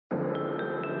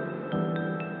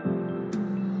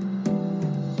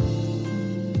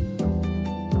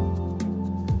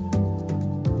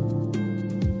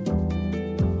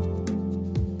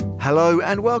Hello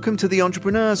and welcome to The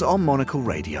Entrepreneurs on Monocle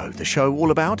Radio, the show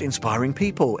all about inspiring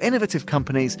people, innovative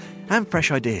companies and fresh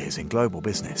ideas in global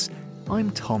business. I'm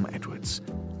Tom Edwards.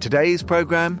 Today's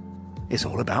programme is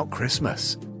all about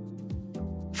Christmas.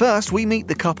 First, we meet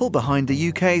the couple behind the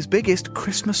UK's biggest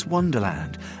Christmas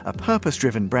wonderland, a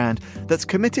purpose-driven brand that's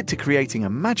committed to creating a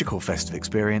magical festive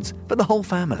experience for the whole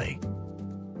family.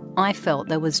 I felt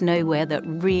there was nowhere that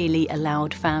really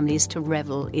allowed families to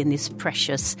revel in this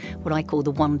precious, what I call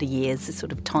the wonder years, the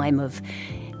sort of time of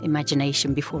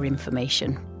imagination before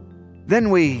information. Then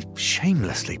we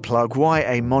shamelessly plug why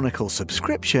a Monocle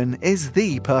subscription is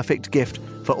the perfect gift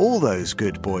for all those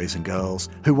good boys and girls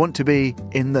who want to be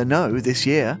in the know this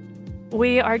year.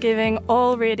 We are giving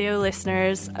all radio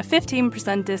listeners a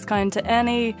 15% discount to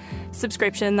any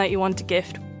subscription that you want to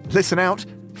gift. Listen out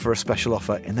for a special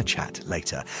offer in the chat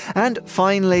later. And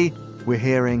finally, we're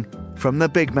hearing from the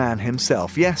big man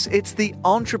himself. Yes, it's the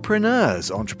entrepreneur's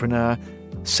entrepreneur,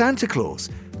 Santa Claus,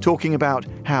 talking about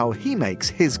how he makes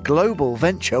his global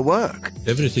venture work.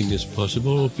 Everything is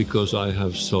possible because I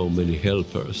have so many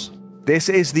helpers. This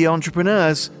is The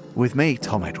Entrepreneurs with me,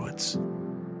 Tom Edwards.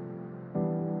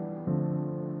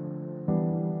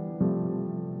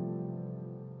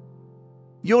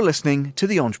 You're listening to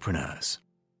The Entrepreneurs.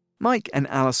 Mike and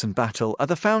Alison Battle are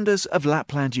the founders of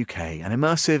Lapland UK, an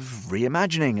immersive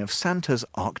reimagining of Santa's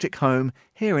Arctic home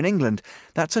here in England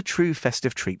that's a true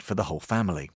festive treat for the whole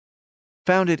family.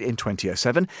 Founded in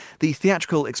 2007, the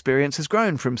theatrical experience has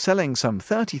grown from selling some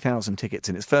 30,000 tickets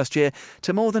in its first year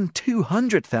to more than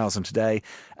 200,000 today,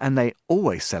 and they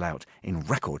always sell out in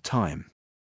record time.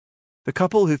 The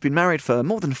couple, who've been married for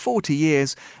more than 40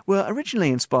 years, were originally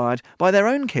inspired by their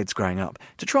own kids growing up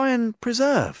to try and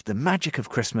preserve the magic of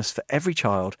Christmas for every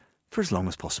child for as long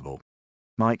as possible.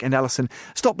 Mike and Alison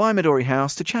stopped by Midori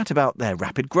House to chat about their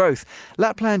rapid growth,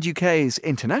 Lapland UK's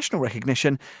international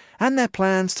recognition, and their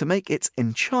plans to make its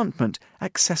enchantment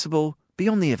accessible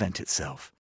beyond the event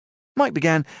itself. Mike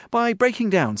began by breaking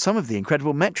down some of the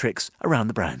incredible metrics around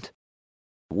the brand.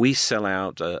 We sell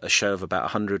out a show of about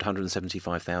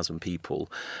 175,000 people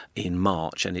in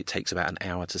March, and it takes about an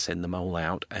hour to send them all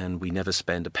out, and we never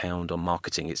spend £1 on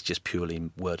marketing. It's just purely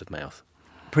word of mouth.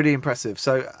 Pretty impressive.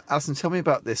 So, Alison, tell me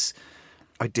about this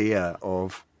idea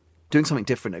of doing something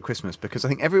different at Christmas, because I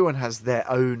think everyone has their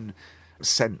own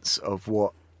sense of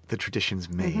what the traditions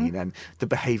mean and the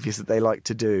behaviours that they like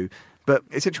to do. But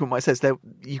it's interesting what Mike says.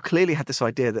 You clearly had this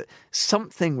idea that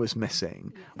something was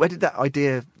missing. Where did that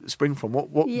idea spring from?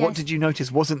 What did you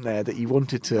notice wasn't there that you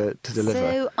wanted to deliver?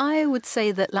 So I would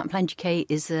say that Lapland UK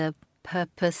is a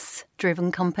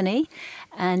purpose-driven company,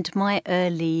 and my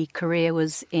early career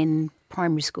was in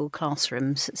primary school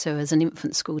classrooms. So as an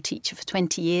infant school teacher for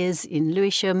 20 years in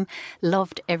Lewisham,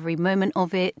 loved every moment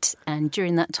of it. And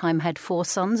during that time had 4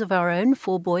 sons of our own,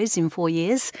 4 boys in 4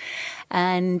 years.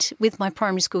 And with my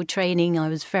primary school training, I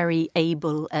was very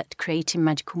able at creating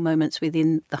magical moments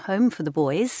within the home for the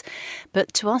boys.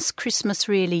 But to us, Christmas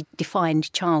really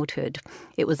defined childhood.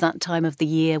 It was that time of the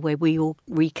year where we all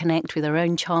reconnect with our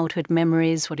own childhood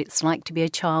memories, what it's like to be a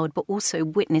child, but also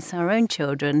witness our own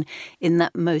children in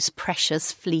that most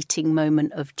precious, fleeting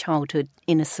moment of childhood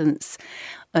innocence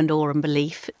and awe and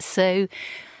belief. So,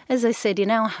 as I said,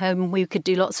 in our home, we could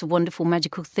do lots of wonderful,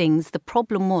 magical things. The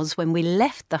problem was when we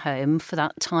left the home for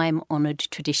that time-honoured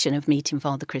tradition of meeting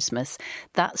Father Christmas,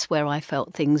 that's where I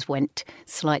felt things went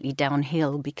slightly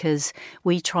downhill, because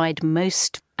we tried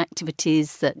most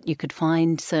activities that you could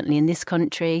find, certainly in this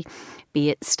country, be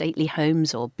it stately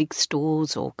homes or big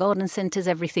stores or garden centres,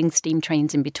 everything, steam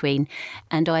trains in between.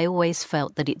 And I always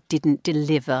felt that it didn't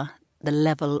deliver the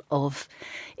level of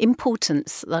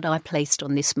importance that I placed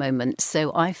on this moment.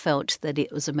 So I felt that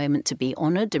it was a moment to be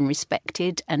honoured and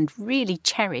respected and really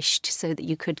cherished, so that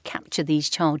you could capture these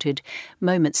childhood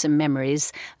moments and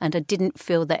memories. And I didn't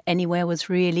feel that anywhere was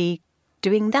really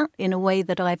doing that in a way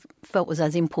that I felt was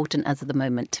as important as at the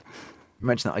moment. You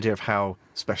mentioned that idea of how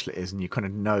special it is, and you kind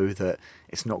of know that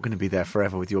it's not going to be there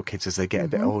forever with your kids as they get a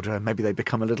bit older, and maybe they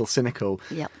become a little cynical.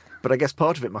 Yep. But I guess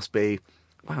part of it must be,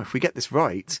 wow, if we get this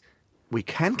right, we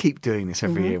can keep doing this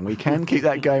every year, and we can keep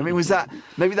that going. I mean,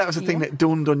 maybe that was the thing that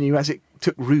dawned on you as it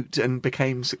took root and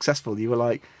became successful. You were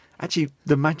like, actually,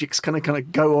 the magic's kind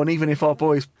of go on, even if our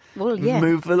boys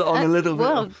move on a little bit.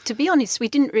 Well, to be honest, we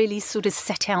didn't really sort of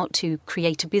set out to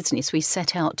create a business. We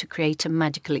set out to create a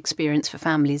magical experience for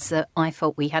families that I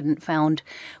felt we hadn't found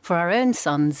for our own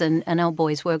sons. And our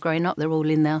boys were growing up. They're all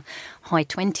in their high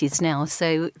 20s now.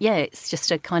 So, yeah, it's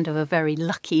just a kind of a very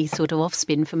lucky sort of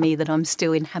offspin for me that I'm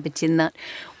still inhabiting that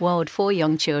world for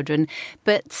young children.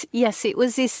 But, yes, it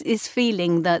was this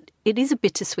feeling that it is a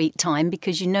bittersweet time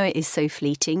because you know it is so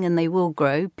fleeting and they will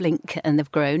grow, blink and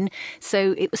they've grown.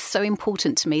 So it was so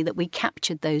important to me that we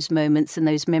captured those moments and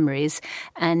those memories.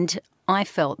 And I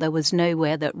felt there was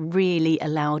nowhere that really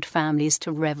allowed families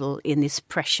to revel in this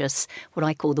precious, what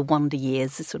I call the wonder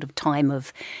years, the sort of time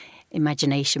of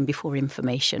imagination before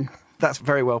information. That's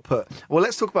very well put. Well,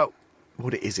 let's talk about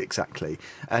what it is exactly.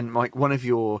 And Mike, one of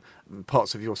your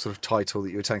parts of your sort of title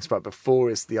that you were telling us about before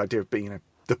is the idea of being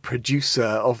the producer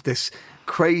of this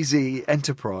crazy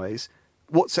enterprise.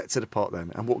 What sets it apart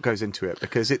then, and what goes into it?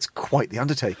 Because it's quite the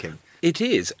undertaking. It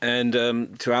is, and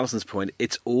to Alison's point,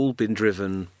 it's all been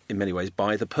driven in many ways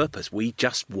by the purpose. We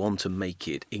just want to make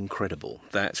it incredible.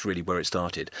 That's really where it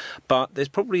started. But there's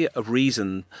probably a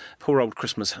reason Poor Old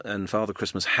Christmas and Father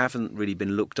Christmas haven't really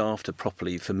been looked after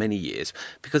properly for many years,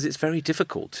 because it's very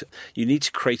difficult. You need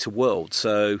to create a world.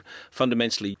 So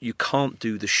fundamentally, you can't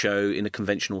do the show in a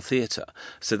conventional theatre.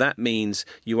 So that means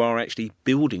you are actually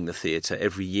building the theatre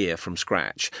every year from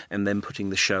scratch and then putting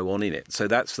the show on in it. So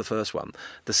that's the first one.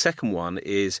 The second one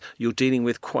is you're dealing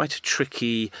with quite a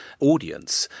tricky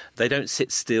audience. They don't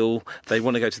sit still. They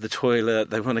want to go to the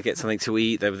toilet. They want to get something to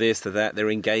eat. They're this, they're that.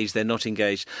 They're engaged. They're not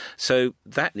engaged. So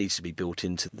that needs to be built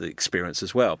into the experience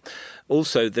as well.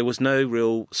 Also, there was no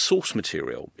real source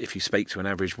material. If you speak to an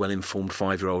average well-informed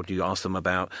 5-year-old, you ask them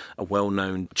about a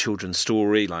well-known children's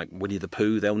story like Winnie the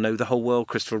Pooh, they'll know the whole world,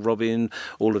 Christopher Robin,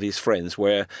 all of his friends,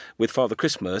 where with Father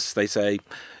Christmas, they say,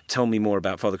 tell me more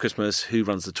about Father Christmas, who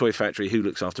runs the toy factory, who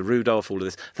looks after Rudolph, all of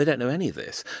this. They don't know any of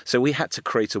this. So we had to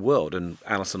create a world, and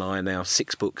Alice and I are now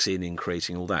 6 books in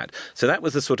creating all that. So that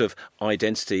was the sort of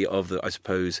identity of,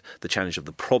 the challenge of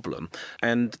the problem.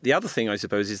 And the other thing, I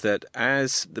suppose, is that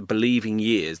as the believing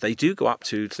years, they do go up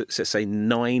to, let's say,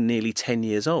 9, nearly 10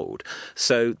 years old.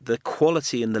 So the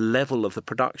quality and the level of the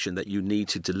production that you need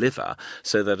to deliver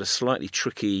so that a slightly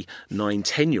tricky 9,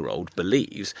 10-year-old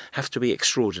believes have to be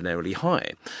extraordinarily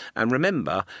high. And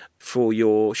remember, for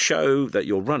your show that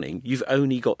you're running, you've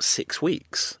only got 6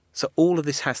 weeks. So all of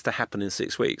this has to happen in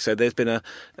 6 weeks. So there's been a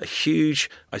huge,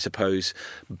 I suppose,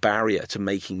 barrier to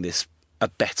making this a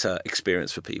better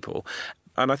experience for people.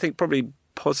 And I think probably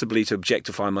possibly to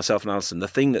objectify myself and Alison, the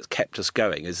thing that's kept us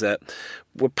going is that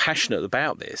we're passionate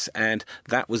about this, and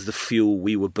that was the fuel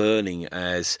we were burning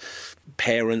as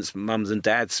parents, mums and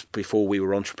dads before we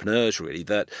were entrepreneurs, really,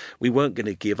 that we weren't going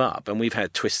to give up. And we've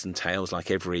had twists and tales like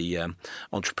every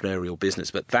entrepreneurial business,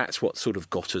 but that's what sort of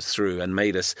got us through and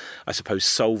made us, I suppose,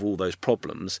 solve all those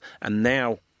problems. And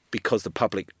now, because the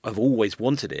public have always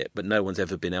wanted it, but no one's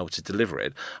ever been able to deliver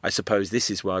it, I suppose this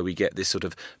is why we get this sort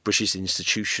of British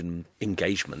institution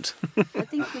engagement. I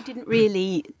think we didn't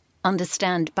really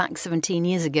understand back 17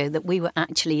 years ago that we were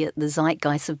actually at the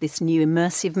zeitgeist of this new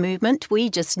immersive movement. We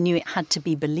just knew it had to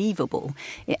be believable.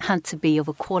 It had to be of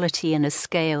a quality and a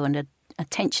scale and a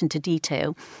attention to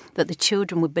detail that the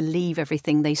children would believe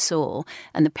everything they saw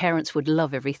and the parents would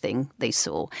love everything they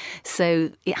saw.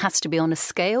 So it has to be on a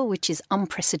scale which is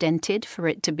unprecedented for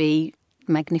it to be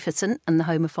magnificent and the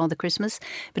home of Father Christmas,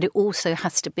 but it also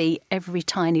has to be every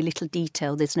tiny little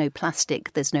detail. There's no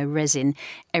plastic, there's no resin.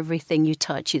 Everything you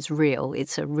touch is real.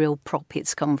 It's a real prop.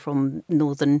 It's come from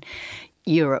Northern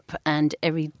Europe, and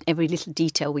every little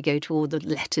detail. We go to all the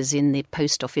letters in the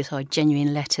post office are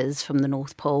genuine letters from the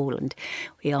North Pole, and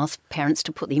we ask parents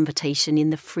to put the invitation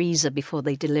in the freezer before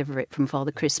they deliver it from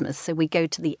Father Christmas. So we go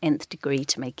to the nth degree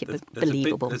to make it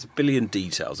believable. There's a billion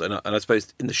details, and I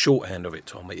suppose in the shorthand of it,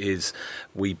 Tom, it is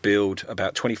we build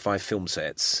about 25 film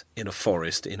sets in a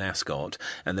forest in Ascot,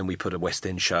 and then we put a West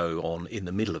End show on in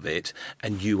the middle of it,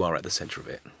 and you are at the centre of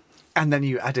it. And then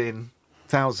you add in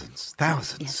thousands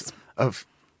yes. of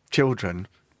children,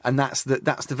 and that's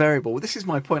the variable. This is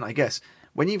my point, I guess.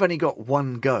 When you've only got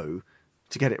one go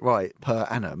to get it right per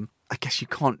annum, I guess you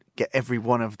can't get every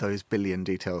one of those billion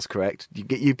details correct.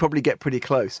 You probably get pretty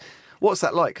close. What's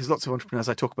that like? Because lots of entrepreneurs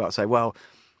I talk about say, well,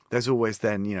 there's always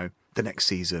then, the next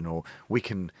season, or we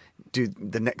can do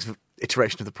the next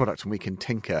iteration of the product and we can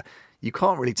tinker. You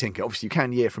can't really tinker. Obviously, you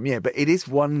can year from year, but it is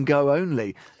one go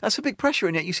only. That's a big pressure,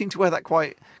 and yet you seem to wear that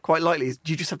quite lightly.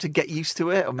 Do you just have to get used to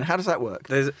it? I mean, how does that work?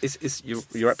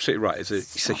 You're absolutely right.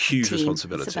 It's a huge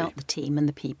responsibility. It's about the team and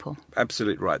the people.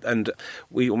 Absolutely right. And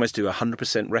we almost do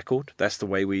 100% record. That's the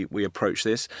way we approach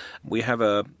this. We have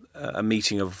a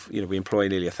meeting of, we employ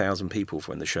nearly 1,000 people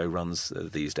for when the show runs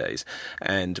these days.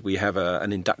 And we have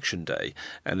an induction day.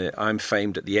 And I'm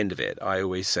famed at the end of it. I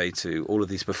always say to all of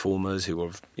these performers who are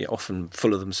often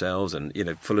full of themselves and,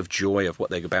 full of joy of what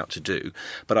they're about to do.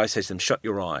 But I say to them, shut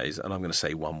your eyes, and I'm going to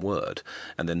say one word.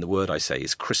 And then the word I say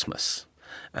is Christmas.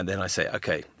 And then I say,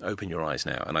 okay, open your eyes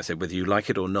now. And I say, whether you like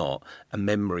it or not, a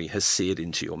memory has seared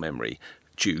into your memory.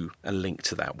 due a link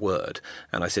to that word.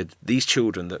 And I said, these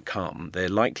children that come, they're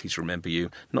likely to remember you,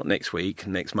 not next week,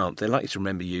 next month, they're likely to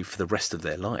remember you for the rest of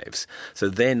their lives. So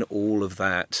then all of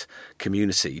that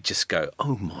community just go,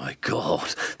 oh my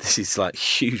God, this is like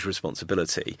huge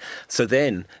responsibility. So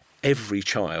then every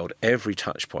child, every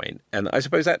touch point, and I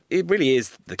suppose that it really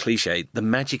is the cliche, the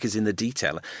magic is in the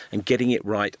detail and getting it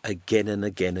right again and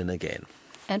again and again.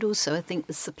 And also, I think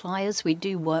the suppliers, we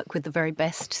do work with the very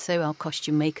best. So our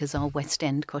costume makers, our West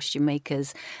End costume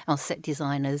makers, our set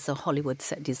designers, our Hollywood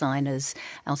set designers,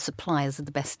 our suppliers are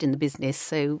the best in the business.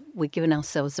 So we're giving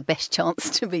ourselves the best chance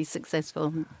to be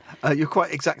successful. You're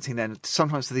quite exacting then.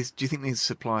 Sometimes do you think these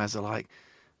suppliers are like,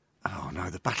 oh no,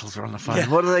 the battles are on the phone. Yeah.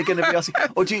 What are they going to be asking?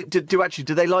 Or do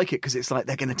they like it because it's like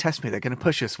they're going to test me, they're going to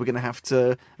push us, we're going to have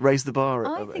to raise the bar?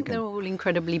 I think they're all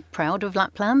incredibly proud of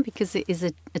Lapland because it is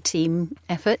a team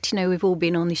effort. You know, we've all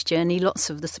been on this journey.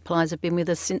 Lots of the suppliers have been with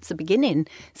us since the beginning,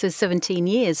 so 17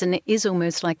 years, and it is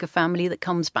almost like a family that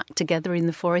comes back together in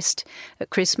the forest at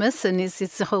Christmas, and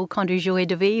it's a whole kind of joie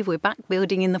de vivre. We're back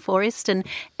building in the forest, and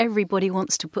everybody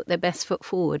wants to put their best foot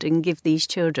forward and give these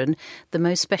children the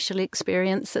most special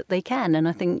experience that they can, and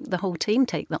I think the whole team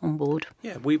take that on board.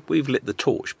 Yeah, we've lit the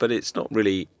torch, but it's not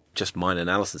really just mine and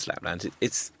Alison's Lapland.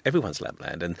 It's everyone's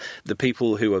Lapland, and the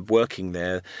people who are working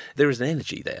there is an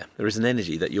energy there. There is an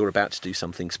energy that you're about to do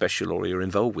something special or you're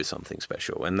involved with something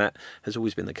special, and that has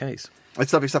always been the case.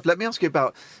 It's lovely stuff. Let me ask you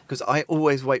about, because I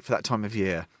always wait for that time of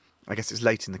year, I guess it's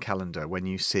late in the calendar, when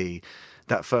you see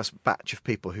that first batch of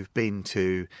people who've been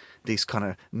to these kind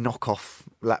of knockoff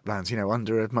Laplands, you know,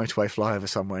 under a motorway flyover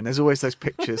somewhere. And there's always those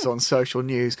pictures on social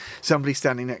news, somebody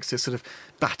standing next to a sort of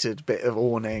battered bit of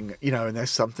awning, you know, and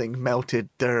there's something melted.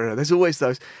 There's always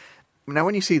those. Now,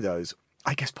 when you see those,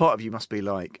 I guess part of you must be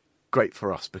like, great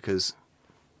for us, because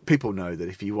people know that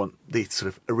if you want the sort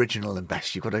of original and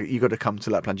best, you've got to come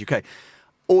to Lapland UK.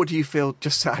 Or do you feel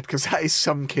just sad because that is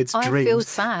some kids' dreams? I feel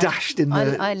sad. Dashed in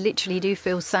the... I literally do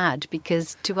feel sad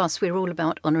because to us we're all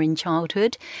about honouring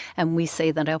childhood, and we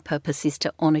say that our purpose is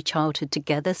to honour childhood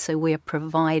together. So we're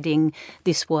providing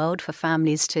this world for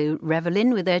families to revel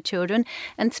in with their children.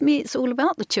 And to me it's all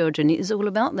about the children. It is all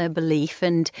about their belief,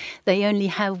 and they only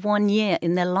have 1 year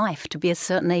in their life to be a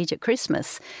certain age at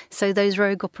Christmas. So those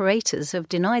rogue operators have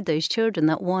denied those children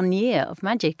that 1 year of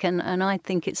magic, and I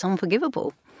think it's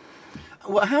unforgivable.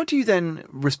 Well, how do you then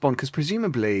respond? Because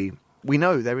presumably we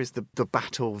know there is the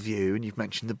battle view, and you've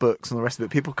mentioned the books and the rest of it.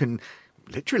 People can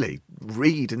literally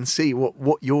read and see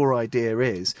what your idea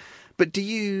is. But are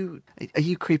you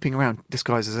creeping around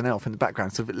disguised as an elf in the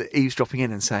background, sort of eavesdropping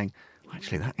in and saying,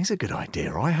 actually, that is a good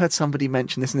idea, or I heard somebody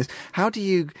mention this and this? How do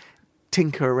you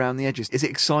tinker around the edges? Is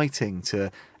it exciting to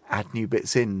add new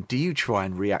bits in? Do you try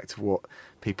and react to what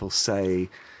people say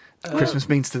Christmas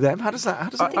means to them? How does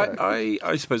that work?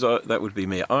 I suppose that would be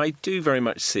me. I do very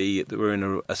much see that we're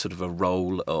in a sort of a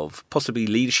role of possibly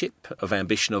leadership, of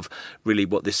ambition, of really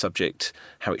what this subject,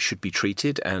 how it should be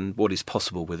treated and what is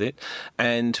possible with it.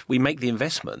 And we make the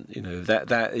investment. You know,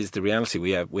 that is the reality.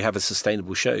 We have a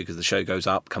sustainable show because the show goes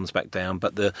up, comes back down,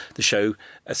 but the show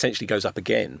essentially goes up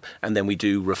again. And then we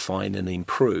do refine and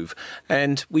improve.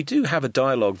 And we do have a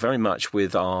dialogue very much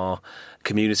with our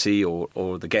community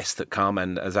or the guests that come,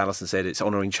 and as Alison said, it's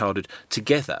honouring childhood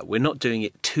together. We're not doing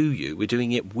it to you, we're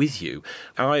doing it with you.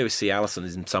 I always see Alison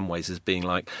in some ways as being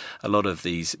like a lot of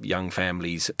these young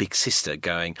families' big sister,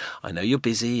 going, I know you're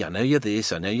busy, I know you're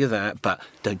this, I know you're that, but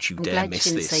don't you dare miss this.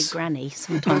 I'm glad you didn't say granny.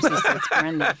 Sometimes he says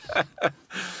granny.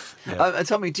 Yeah. And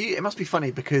tell me, it must be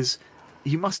funny because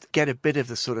you must get a bit of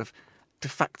the sort of de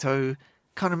facto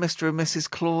kind of Mr. and Mrs.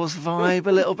 Claus vibe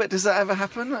a little bit. Does that ever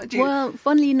happen? Well,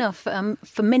 funnily enough,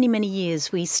 for many, many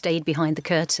years we stayed behind the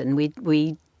curtain.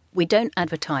 We don't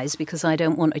advertise because I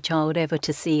don't want a child ever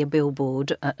to see a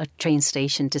billboard at a train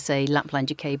station to say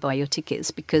Lapland UK, buy your tickets,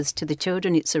 because to the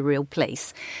children it's a real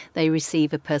place. They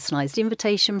receive a personalised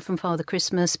invitation from Father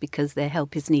Christmas because their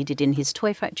help is needed in his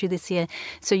toy factory this year.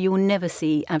 So you'll never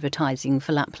see advertising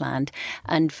for Lapland.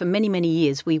 And for many, many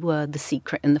years we were the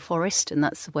secret in the forest, and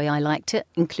that's the way I liked it,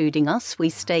 including us. We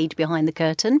stayed behind the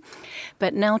curtain.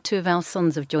 But now 2 of our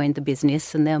sons have joined the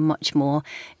business and they're much more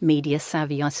media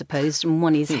savvy, I suppose, and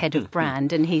one is head of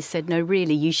brand, and he said, no,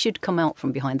 really, you should come out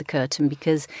from behind the curtain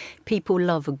because people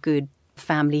love a good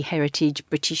family heritage,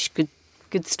 British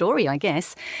good story, I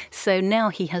guess. So now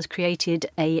he has created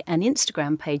an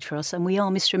Instagram page for us, and we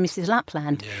are Mr. and Mrs.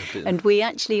 Lapland. Yeah, and we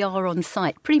actually are on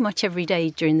site pretty much every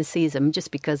day during the season, just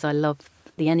because I love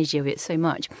the energy of it so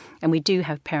much. And we do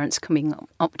have parents coming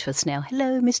up to us now,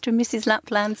 hello, Mr. and Mrs.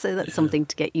 Lapland, so that's something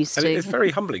to get used to. And it's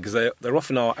very humbling because they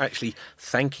often are actually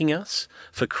thanking us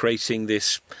for creating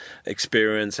this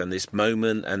experience and this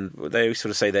moment, and they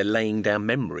sort of say they're laying down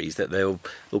memories that they'll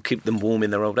keep them warm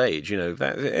in their old age, and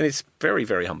it's very,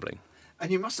 very humbling.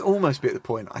 And you must almost be at the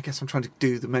point, I guess I'm trying to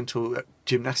do the mental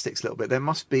gymnastics a little bit, there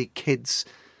must be kids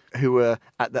who are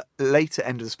at the later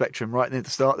end of the spectrum, right near the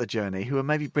start of the journey, who are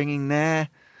maybe bringing their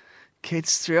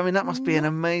kids through. I mean, that must be an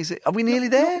amazing... Are we nearly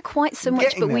there? Not quite so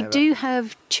much, but we do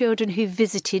have children who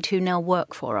visited who now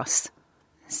work for us.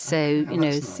 So,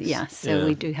 nice.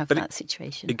 We do have that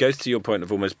situation. It goes to your point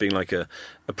of almost being like a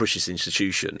British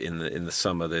institution. In the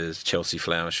summer, there's Chelsea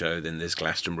Flower Show, then there's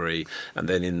Glastonbury, and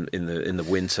then in the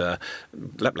winter,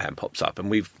 Lapland pops up. And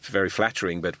we're very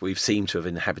flattering, but we've seemed to have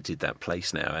inhabited that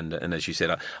place now. And as you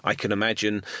said, I can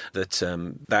imagine that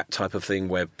that type of thing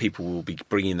where people will be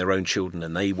bringing their own children,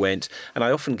 and they went. And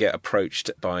I often get approached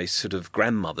by sort of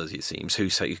grandmothers, it seems, who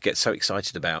get so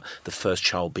excited about the first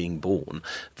child being born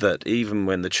that even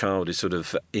when the child is sort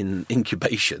of in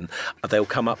incubation, they'll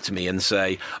come up to me and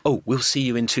say, "Oh, we'll see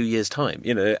you in 2 years' time,"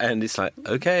 and it's like,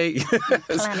 okay.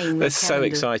 They're so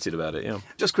excited about it. Yeah.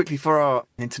 Just quickly for our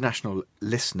international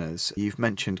listeners, you've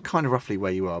mentioned kind of roughly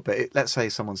where you are, but let's say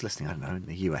someone's listening, I don't know, in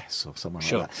the US or somewhere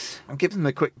like that, and give them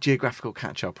a quick geographical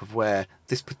catch-up of where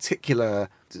this particular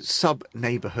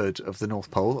sub-neighbourhood of the North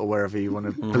Pole, or wherever you want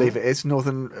to believe it is,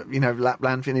 northern,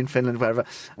 Lapland, in Finland, wherever.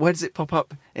 Where does it pop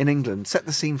up in England? Set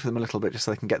the scene for them a little bit just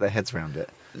so they can get their heads around it.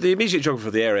 The immediate geographer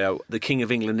of the area, the King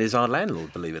of England is our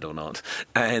landlord, believe it or not.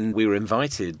 And we were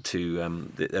invited to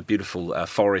a beautiful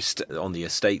forest on the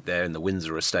estate there, in the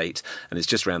Windsor estate, and it's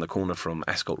just around the corner from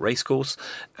Ascot Racecourse.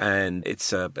 And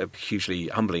it's hugely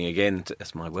humbling, again,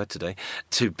 that's my word today,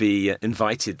 to be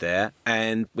invited there.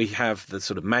 And we have the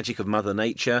sort of magic of Mother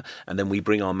Nature, and then we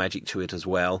bring our magic to it as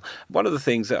well. One of the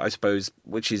things that I suppose,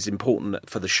 which is important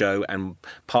for the show and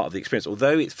part of the experience,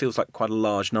 although it feels like quite a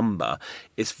large number,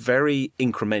 it's very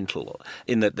incremental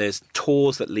in that there's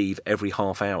tours that leave every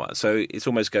half hour. So it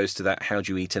almost goes to that, how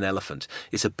do you eat an elephant?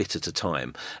 It's a bit at a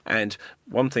time. And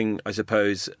one thing, I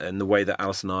suppose, in the way that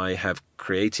Alice and I have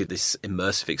created this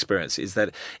immersive experience is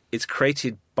that it's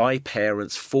created by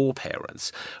parents for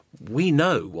parents. We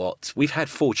know we've had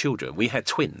 4 children. We had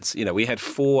twins. We had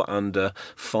 4 under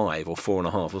 5 or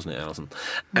 4.5, wasn't it, Alison?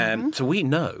 So we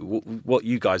know what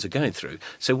you guys are going through.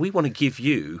 So we want to give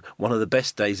you one of the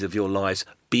best days of your lives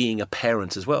being a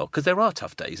parent as well, because there are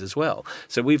tough days as well.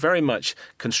 So we very much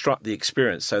construct the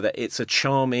experience so that it's a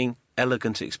charming,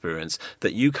 elegant experience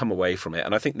that you come away from it.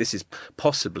 And I think this is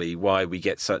possibly why we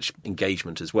get such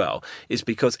engagement as well, is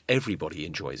because everybody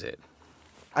enjoys it.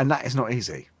 And that is not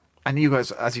easy. And you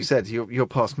guys, as you said, you're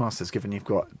past masters, given you've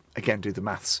got, again, do the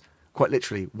maths, quite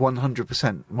literally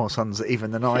 100% more sons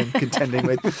even than I'm contending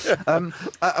with.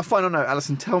 A final note,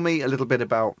 Alison, tell me a little bit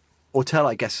about, or tell,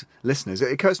 I guess, listeners. It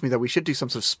occurs to me that we should do some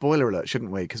sort of spoiler alert,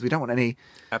 shouldn't we? Because we don't want any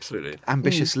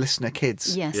ambitious listener kids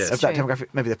of that demographic.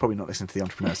 Maybe they're probably not listening to the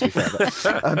entrepreneurs, to be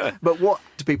fair. But what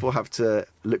do people have to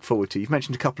look forward to? You've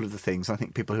mentioned a couple of the things. I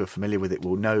think people who are familiar with it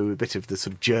will know a bit of the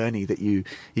sort of journey that you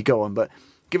go on. But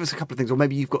give us a couple of things, or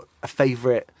maybe you've got a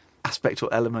favourite aspect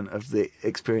or element of the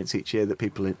experience each year that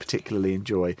people particularly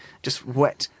enjoy. Just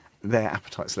whet their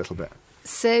appetites a little bit.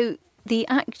 So the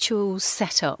actual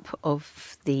setup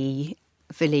of the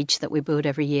village that we build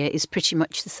every year is pretty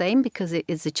much the same, because it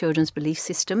is a children's belief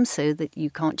system, so that you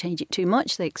can't change it too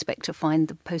much. They expect to find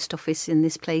the post office in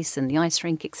this place and the ice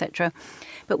rink, etc.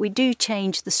 But we do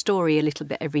change the story a little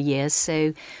bit every year.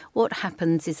 So what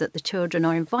happens is that the children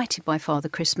are invited by Father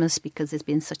Christmas, because there's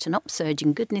been such an upsurge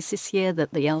in goodness this year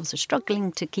that the elves are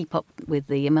struggling to keep up with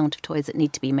the amount of toys that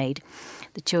need to be made.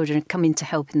 The children come in to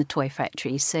help in the toy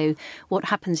factory. So what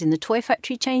happens in the toy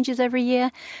factory changes every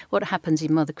year. What happens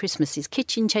in Mother Christmas's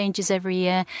kitchen changes every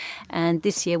year. And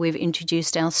this year we've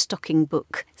introduced our stocking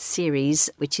book series,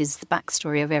 which is the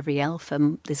backstory of every elf.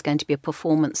 There's going to be a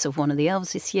performance of one of the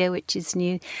elves this year, which is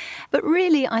new. But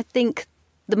really, I think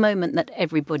the moment that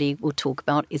everybody will talk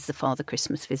about is the Father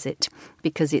Christmas visit,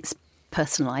 because it's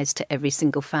personalised to every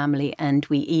single family, and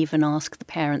we even ask the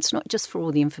parents not just for all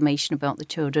the information about the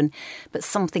children, but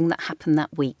something that happened that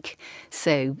week.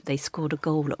 So they scored a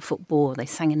goal at football, they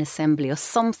sang an assembly, or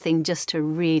something, just to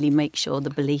really make sure the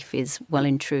belief is well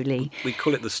and truly. We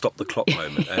call it the stop the clock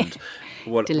moment, and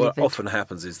what often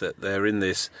happens is that they're in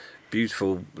this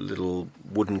beautiful little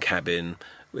wooden cabin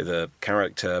with a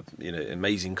character,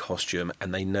 amazing costume,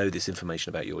 and they know this information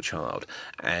about your child.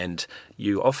 And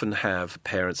you often have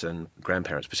parents and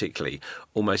grandparents particularly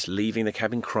almost leaving the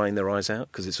cabin crying their eyes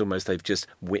out, because it's almost they've just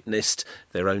witnessed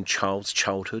their own child's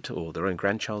childhood or their own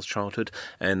grandchild's childhood,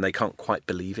 and they can't quite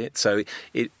believe it. So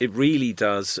it really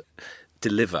does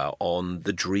deliver on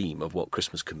the dream of what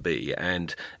Christmas can be,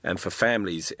 and for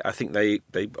families, I think they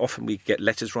often, we get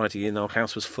letters writing in, our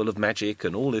house was full of magic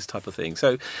and all this type of thing.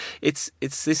 So it's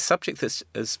this subject that's,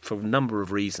 as for a number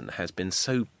of reasons, has been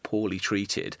so poorly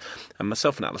treated, and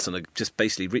myself and Alison are just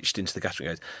basically reached into the gutter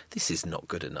and goes, this is not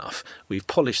good enough. We've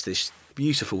polished this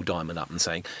beautiful diamond up and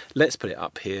saying, let's put it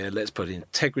up here, let's put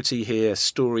integrity here,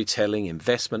 storytelling,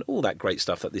 investment, all that great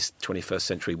stuff that this 21st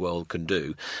century world can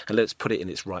do, and let's put it in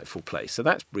its rightful place. So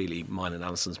that's really mine and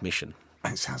Alison's mission.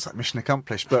 It sounds like mission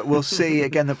accomplished, but we'll see.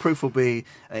 Again, the proof will be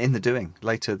in the doing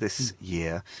later this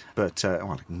year. But I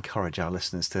want to encourage our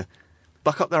listeners to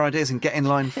buck up their ideas and get in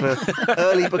line for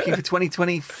early booking for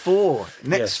 2024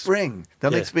 next spring.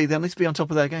 They'll need to be on top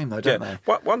of their game, though, don't they?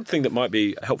 One thing that might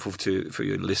be helpful for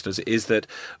your listeners is that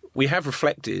we have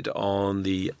reflected on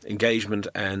the engagement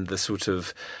and the sort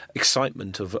of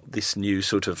excitement of this new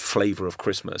sort of flavour of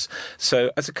Christmas. So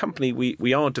as a company,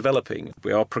 we are developing,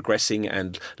 we are progressing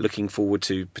and looking forward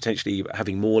to potentially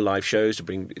having more live shows to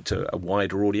bring to a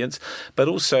wider audience. But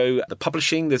also the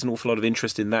publishing, there's an awful lot of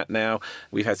interest in that now.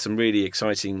 We've had some really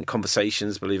exciting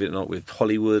conversations, believe it or not, with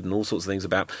Hollywood and all sorts of things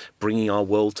about bringing our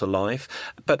world to life.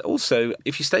 But also,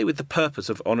 if you stay with the purpose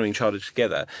of honouring childhood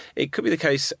together, it could be the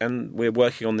case, and we're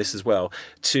working on this as well,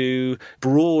 to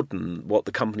broaden what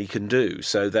the company can do,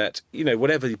 so that,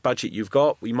 whatever budget you've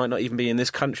got, you might not even be in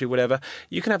this country, whatever,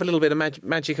 you can have a little bit of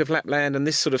magic of Lapland and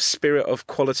this sort of spirit of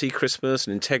quality Christmas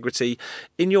and integrity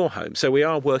in your home. So we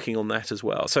are working on that as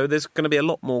well. So there's going to be a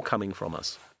lot more coming from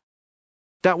us.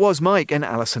 That was Mike and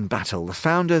Alison Battle, the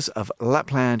founders of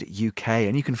Lapland UK,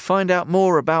 and you can find out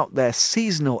more about their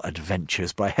seasonal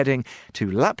adventures by heading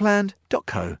to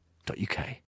lapland.co.uk.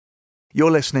 You're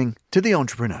listening to The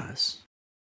Entrepreneurs.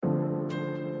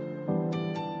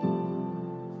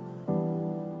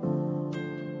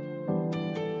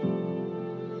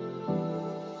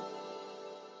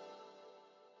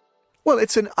 Well,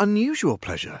 it's an unusual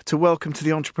pleasure to welcome to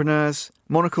The Entrepreneurs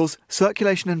Monocle's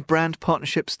Circulation and Brand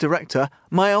Partnerships Director,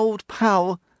 my old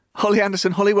pal, Holly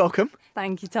Anderson. Holly, welcome.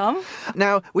 Thank you, Tom.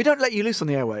 Now, we don't let you loose on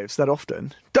the airwaves that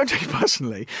often. Don't take it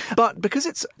personally. But because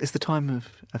it's the time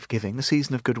of giving, the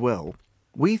season of goodwill,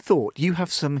 we thought you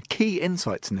have some key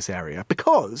insights in this area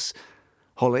because,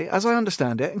 Holly, as I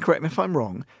understand it, and correct me if I'm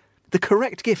wrong, the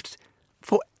correct gift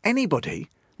for anybody,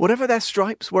 whatever their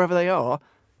stripes, wherever they are,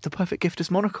 the perfect gift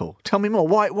is Monocle. Tell me more.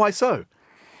 Why so?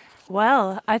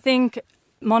 Well, I think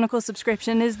Monocle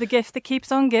subscription is the gift that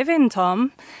keeps on giving,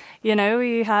 Tom.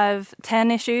 We have 10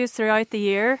 issues throughout the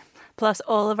year, plus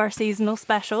all of our seasonal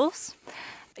specials.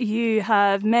 You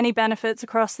have many benefits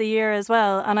across the year as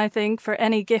well. And I think for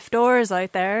any giftors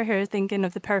out there who are thinking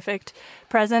of the perfect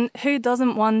present, who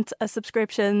doesn't want a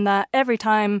subscription that every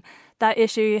time that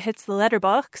issue hits the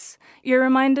letterbox, you're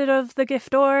reminded of the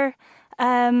giftor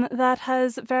that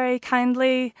has very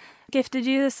kindly gifted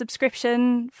you the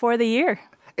subscription for the year.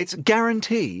 It's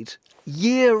guaranteed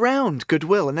year-round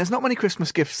goodwill, and there's not many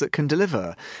Christmas gifts that can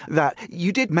deliver that.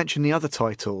 You did mention the other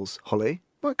titles, Holly.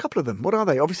 Well, a couple of them. What are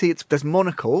they? Obviously, there's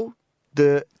Monocle,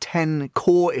 the 10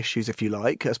 core issues, if you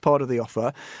like, as part of the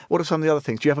offer. What are some of the other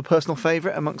things? Do you have a personal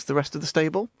favourite amongst the rest of the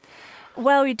stable?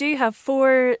 Well, we do have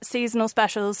 4 seasonal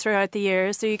specials throughout the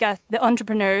year. So you get The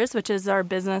Entrepreneurs, which is our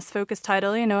business-focused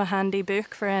title, a handy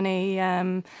book for any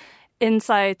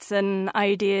insights and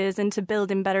ideas into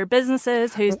building better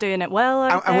businesses, who's doing it well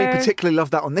out there. And we particularly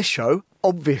love that on this show,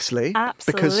 obviously.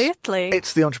 Absolutely. Because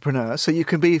it's The Entrepreneur, so you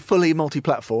can be fully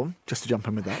multi-platform, just to jump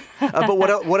in with that. But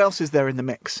what else is there in the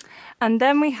mix? And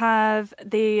then we have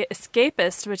The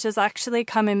Escapist, which is actually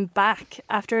coming back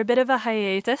after a bit of a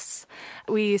hiatus.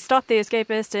 We stopped The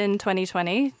Escapist in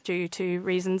 2020 due to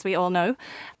reasons we all know.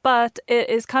 But it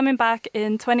is coming back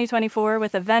in 2024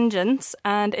 with a vengeance,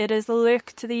 and it is a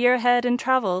look to the year ahead in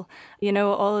travel.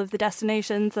 All of the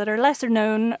destinations that are lesser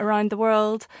known around the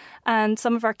world and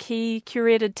some of our key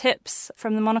curated tips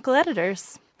from the Monocle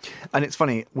editors. And it's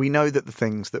funny, we know that the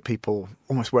things that people,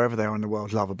 almost wherever they are in the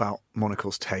world, love about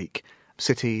Monocle's take,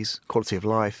 cities, quality of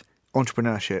life,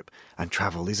 entrepreneurship and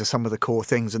travel, these are some of the core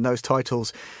things, and those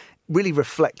titles really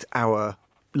reflect our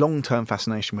long-term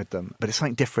fascination with them. But it's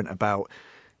something different about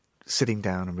sitting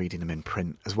down and reading them in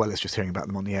print, as well as just hearing about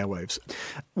them on the airwaves.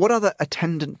 What other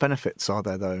attendant benefits are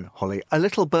there, though, Holly? A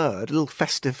little bird, a little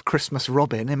festive Christmas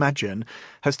robin, imagine,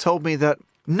 has told me that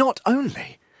not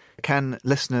only can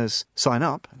listeners sign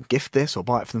up, gift this or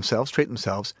buy it for themselves, treat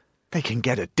themselves? They can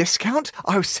get a discount?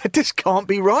 I said this can't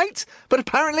be right, but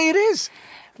apparently it is.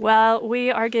 Well,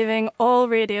 we are giving all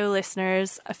radio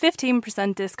listeners a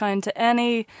 15% discount to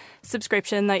any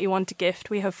subscription that you want to gift.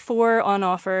 We have 4 on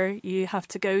offer. You have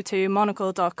to go to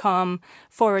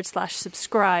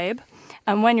monocle.com/subscribe.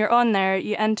 And when you're on there,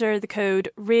 you enter the code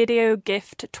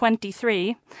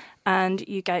RadioGift23 and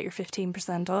you get your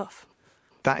 15% off.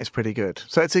 That is pretty good.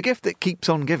 So it's a gift that keeps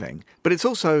on giving, but it's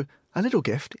also a little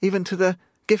gift, even to the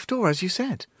giftor, as you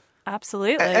said.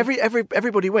 Absolutely.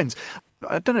 Everybody wins.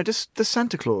 I don't know, does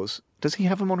Santa Claus, does he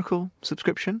have a Monocle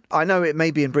subscription? I know it may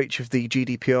be in breach of the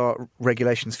GDPR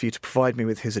regulations for you to provide me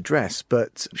with his address,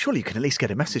 but surely you can at least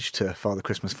get a message to Father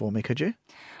Christmas for me, could you?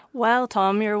 Well,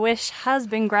 Tom, your wish has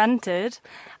been granted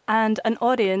and an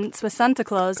audience with Santa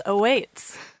Claus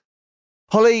awaits.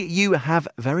 Holly, you have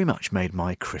very much made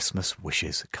my Christmas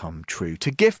wishes come true.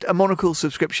 To gift a Monocle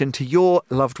subscription to your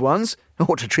loved ones,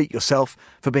 or to treat yourself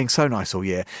for being so nice all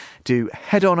year, do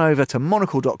head on over to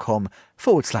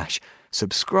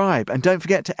monocle.com/subscribe. And don't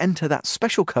forget to enter that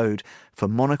special code for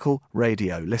Monocle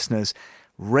Radio listeners,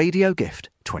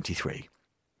 RadioGift23.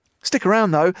 Stick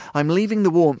around though, I'm leaving the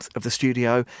warmth of the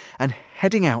studio and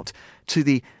heading out to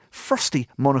the frosty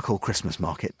Monocle Christmas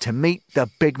market to meet the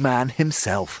big man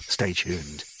himself. Stay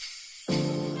tuned.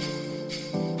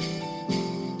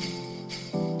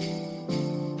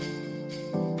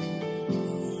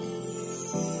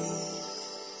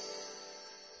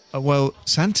 Well,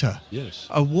 Santa, Yes.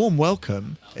 a warm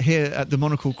welcome here at the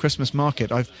Monocle Christmas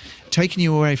Market. I've taken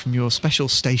you away from your special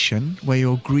station where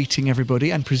you're greeting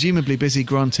everybody and presumably busy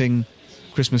granting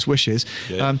Christmas wishes.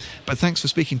 Yeah. But thanks for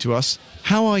speaking to us.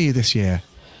 How are you this year?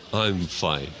 I'm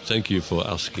fine. Thank you for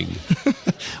asking.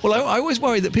 Well, I always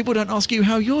worry that people don't ask you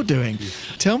how you're doing.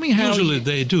 Tell me how... Usually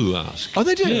they do ask. Oh,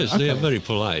 they do? Yes, they Okay. are very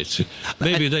polite.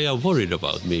 Maybe they are worried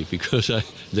about me because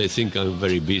they think I'm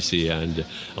very busy and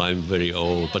I'm very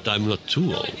old, but I'm not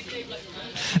too old.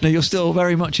 No, you're still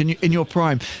very much in your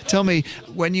prime. Tell me,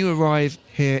 when you arrive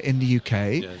here in the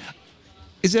UK... Yes.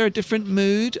 Is there a different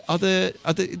mood? Are there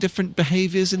different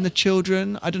behaviours in the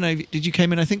children? I don't know. Did you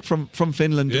came in? I think from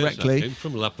Finland directly. Yes, I came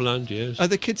from Lapland. Yes. Are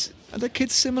the kids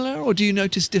similar, or do you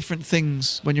notice different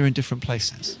things when you're in different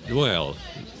places? Well,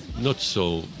 not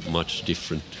so much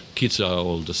different. Kids are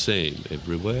all the same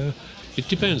everywhere. It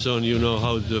depends on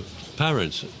how the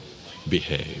parents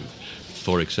behave.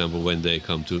 For example, when they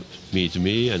come to meet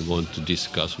me and want to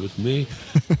discuss with me,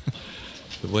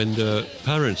 when the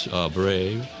parents are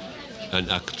brave and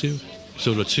active,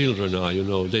 so the children are,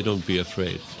 they don't be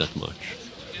afraid that much.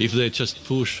 If they just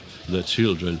push the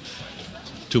children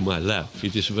to my lap,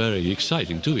 it is very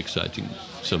exciting, too exciting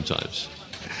sometimes.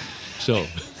 So,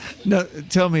 No,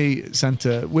 tell me,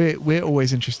 Santa. We're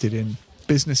always interested in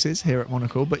businesses here at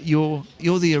Monocle, but you're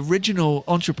the original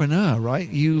entrepreneur, right?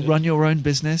 You run your own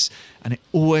business, and it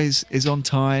always is on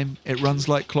time. It runs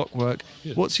like clockwork.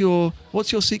 Yeah. What's your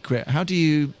secret? How do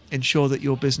you ensure that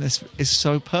your business is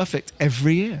so perfect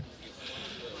every year?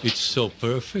 it's so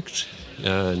perfect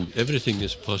and everything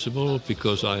is possible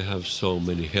because I have so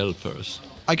many helpers.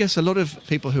 I guess a lot of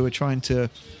people who are trying to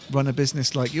run a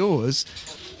business like yours,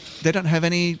 they don't have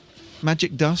any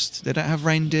magic dust, they don't have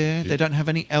reindeer, they don't have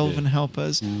any elven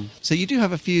helpers. So you do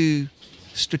have a few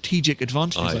strategic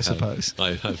advantages, I suppose.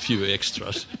 I have a few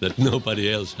extras that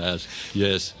nobody else has,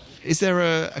 yes. Is there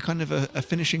a kind of a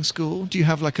finishing school? Do you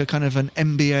have like a kind of an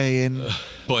MBA in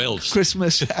For elves.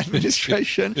 Christmas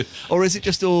administration? Or is it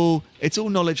just it's all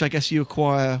knowledge, I guess, you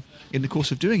acquire in the course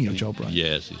of doing your job, right?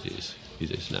 Yes, it is. It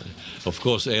is now. Of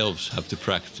course, elves have to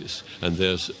practice, and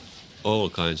there's all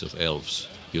kinds of elves,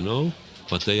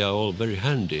 but they are all very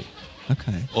handy.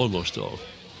 Okay. Almost all.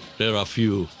 There are a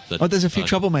few that... Oh, there's a few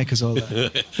troublemakers all there.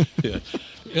 Yeah.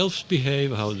 Elves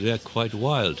behave how they're quite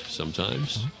wild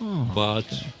sometimes, but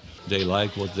they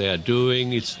like what they are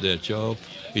doing. It's their job,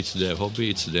 it's their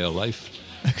hobby, it's their life.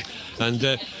 Okay.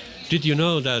 And did you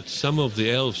know that some of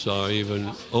the elves are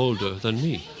even older than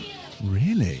me?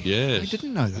 Really? Yes. I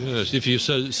didn't know that. Yes. If you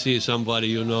see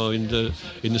somebody, in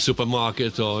the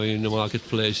supermarket or in the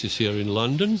marketplaces here in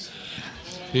London,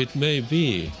 it may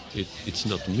be. It's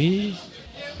not me.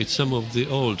 It's some of the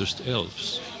oldest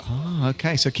elves. Oh,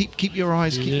 okay. So keep your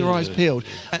eyes peeled,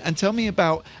 and tell me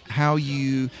about how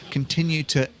you continue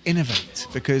to innovate,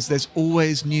 because there's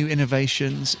always new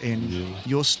innovations in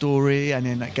your story and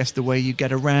in, I guess, the way you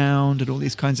get around and all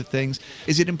these kinds of things.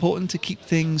 Is it important to keep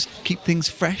things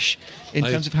fresh in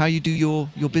terms of how you do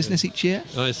your business each year?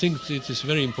 I think it is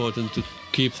very important to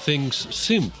keep things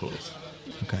simple.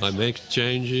 Okay. I make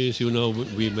changes.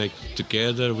 We make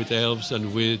together with elves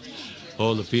and with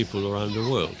all the people around the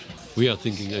world. we are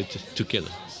thinking it together.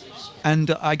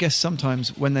 And I guess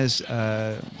sometimes when there's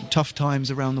tough times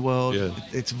around the world, Yeah.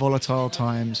 it's volatile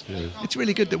times. Yeah. It's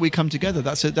really good that we come together.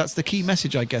 That's the key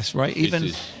message, I guess, right? Even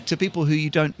is. to people who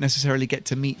you don't necessarily get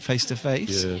to meet face to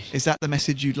face. Yes. Is that the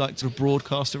message you'd like to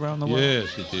broadcast around the world?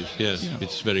 Yes, it is. Yes, Yeah.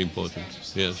 it's very important.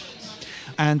 Yes.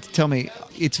 And tell me,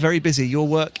 it's very busy. Your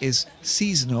work is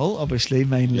seasonal, obviously,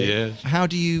 mainly. Yes. How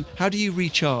do you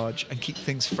recharge and keep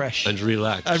things fresh And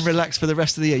relax. and relax for the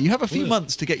rest of the year? You have a few Well,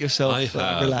 months to get yourself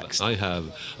relaxed. I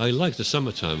have. I like the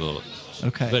summertime a lot.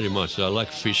 Okay. Very much. I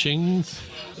like fishing.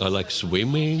 I like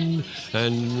swimming,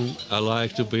 and I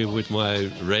like to be with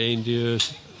my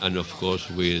reindeers, and of course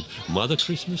with Mother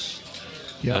Christmas.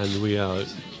 Yeah. And we are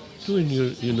doing,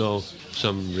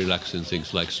 some relaxing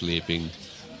things like sleeping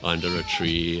under a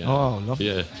tree. Oh, lovely.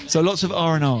 Yeah. So lots of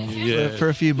R&R Yeah, for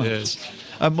a few months.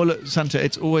 Well, look, Santa,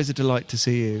 it's always a delight to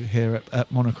see you here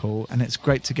at Monocle, and it's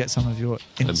great to get some of your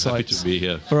insights. I'm happy to be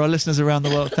here. For our listeners around the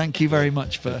world, thank you very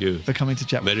much for coming to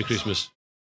chat with us. Merry Christmas.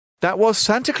 That was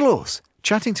Santa Claus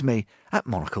chatting to me at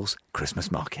Monocle's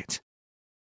Christmas market.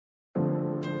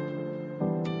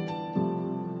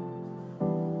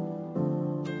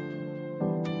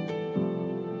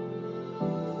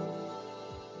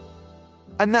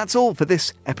 And that's all for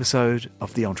this episode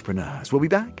of The Entrepreneurs. We'll be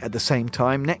back at the same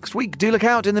time next week. Do look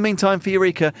out in the meantime for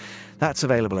Eureka. That's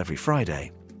available every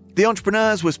Friday. The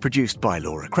Entrepreneurs was produced by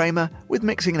Laura Kramer, with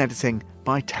mixing and editing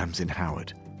by Tamsin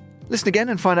Howard. Listen again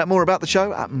and find out more about the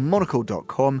show at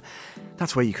monocle.com.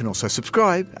 That's where you can also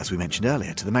subscribe, as we mentioned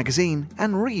earlier, to the magazine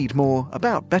and read more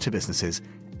about better businesses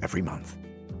every month.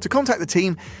 To contact the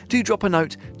team, do drop a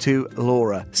note to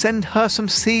Laura. Send her some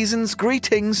season's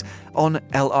greetings on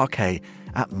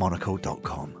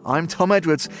lrk@monocle.com. I'm Tom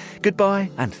Edwards. Goodbye,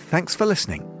 and thanks for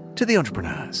listening to The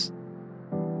Entrepreneurs.